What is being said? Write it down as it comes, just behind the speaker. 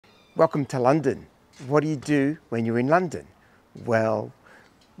Welcome to London. What do you do when you're in London? Well,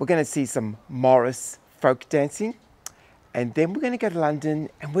 we're going to see some Morris folk dancing, and then we're going to go to London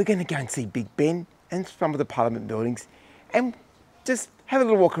and we're going to go and see Big Ben and some of the Parliament buildings and just have a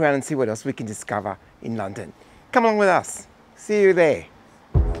little walk around and see what else we can discover in London. Come along with us. See you there.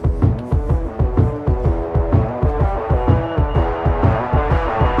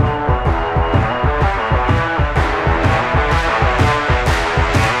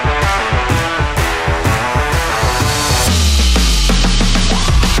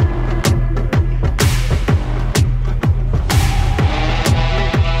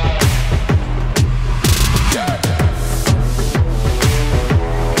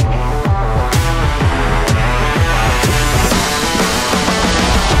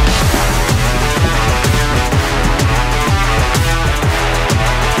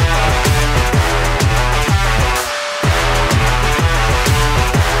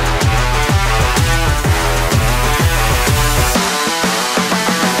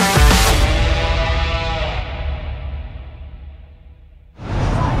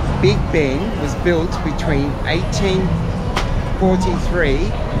 Big Ben was built between 1843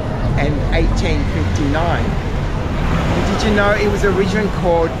 and 1859. And did you know it was originally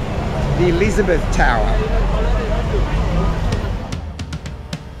called the Elizabeth Tower?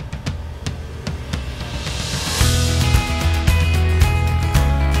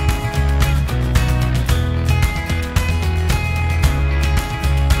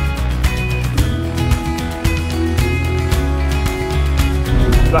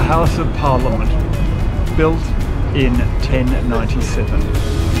 The House of Parliament, built in 1097.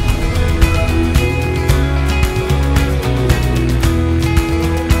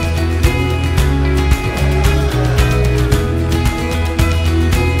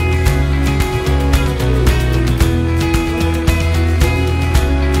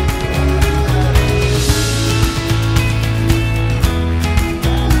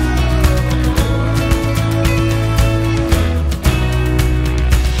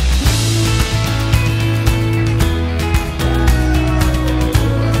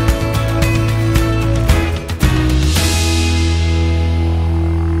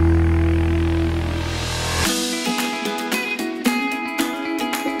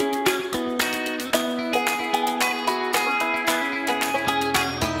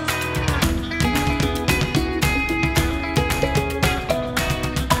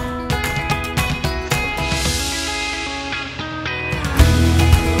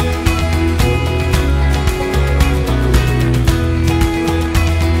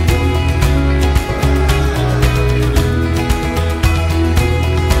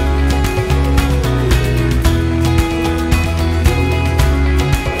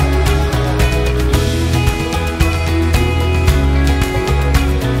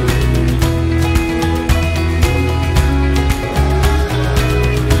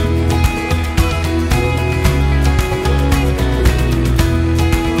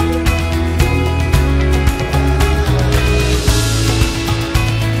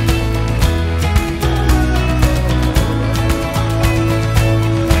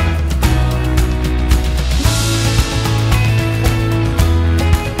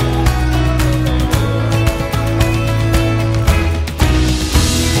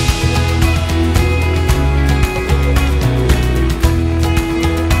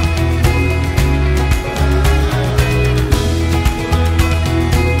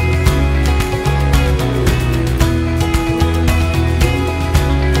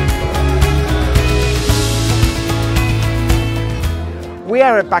 We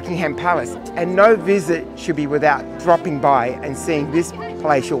are at Buckingham Palace, and no visit should be without dropping by and seeing this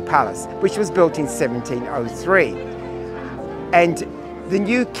palatial palace, which was built in 1703. And the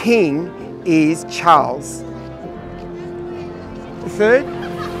new king is Charles III,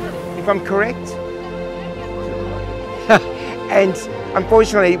 if I'm correct. And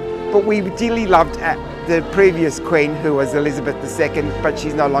unfortunately, but we dearly loved the previous queen, who was Elizabeth II, but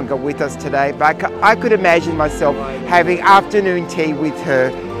she's no longer with us today. But I could imagine myself having afternoon tea with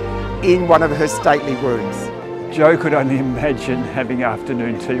her in one of her stately rooms. Joe could only imagine having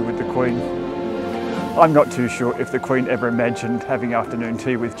afternoon tea with the Queen. I'm not too sure if the Queen ever imagined having afternoon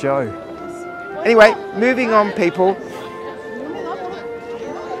tea with Joe. Anyway, moving on, people.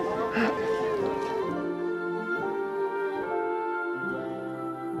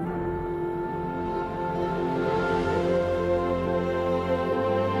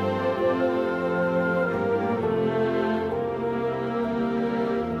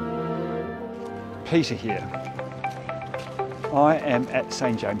 Peter here. I am at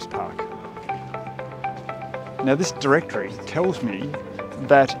St James Park. Now this directory tells me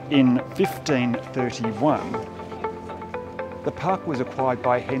that in 1531 the park was acquired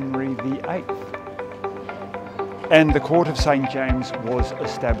by Henry VIII and the Court of St. James was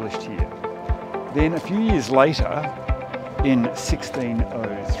established here. Then a few years later, in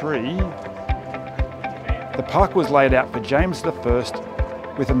 1603, the park was laid out for James I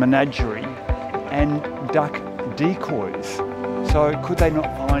with a menagerie and duck decoys. So could they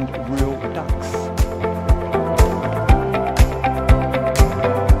not find real ducks?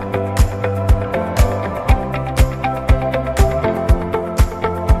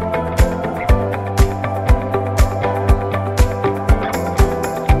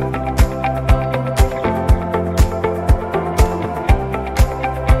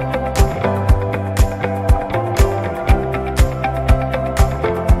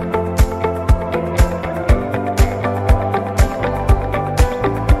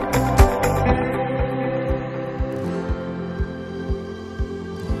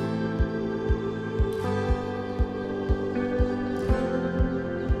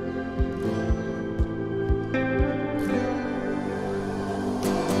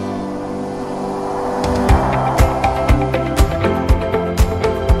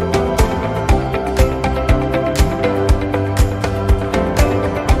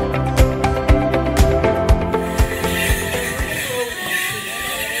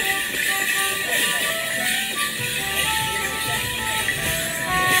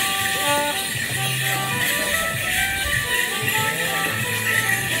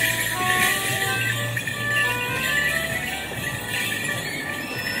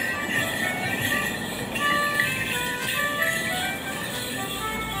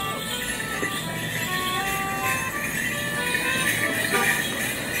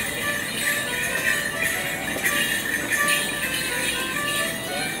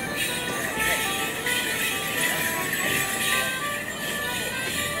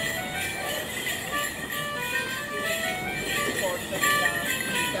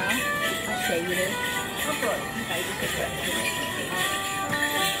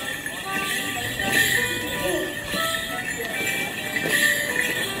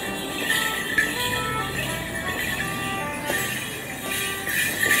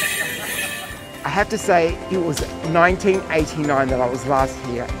 I have to say it was 1989 that I was last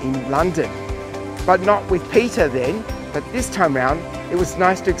here in London, but not with Peter then, but this time round it was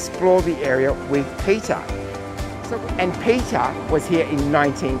nice to explore the area with Peter. And Peter was here in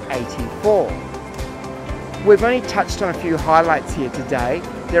 1984. We've only touched on a few highlights here today.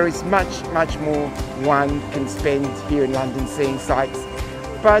 There is much more one can spend here in London seeing sights,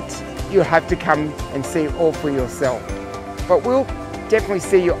 but you'll have to come and see it all for yourself. But we'll definitely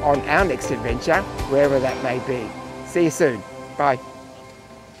see you on our next adventure, wherever that may be. See you soon. Bye.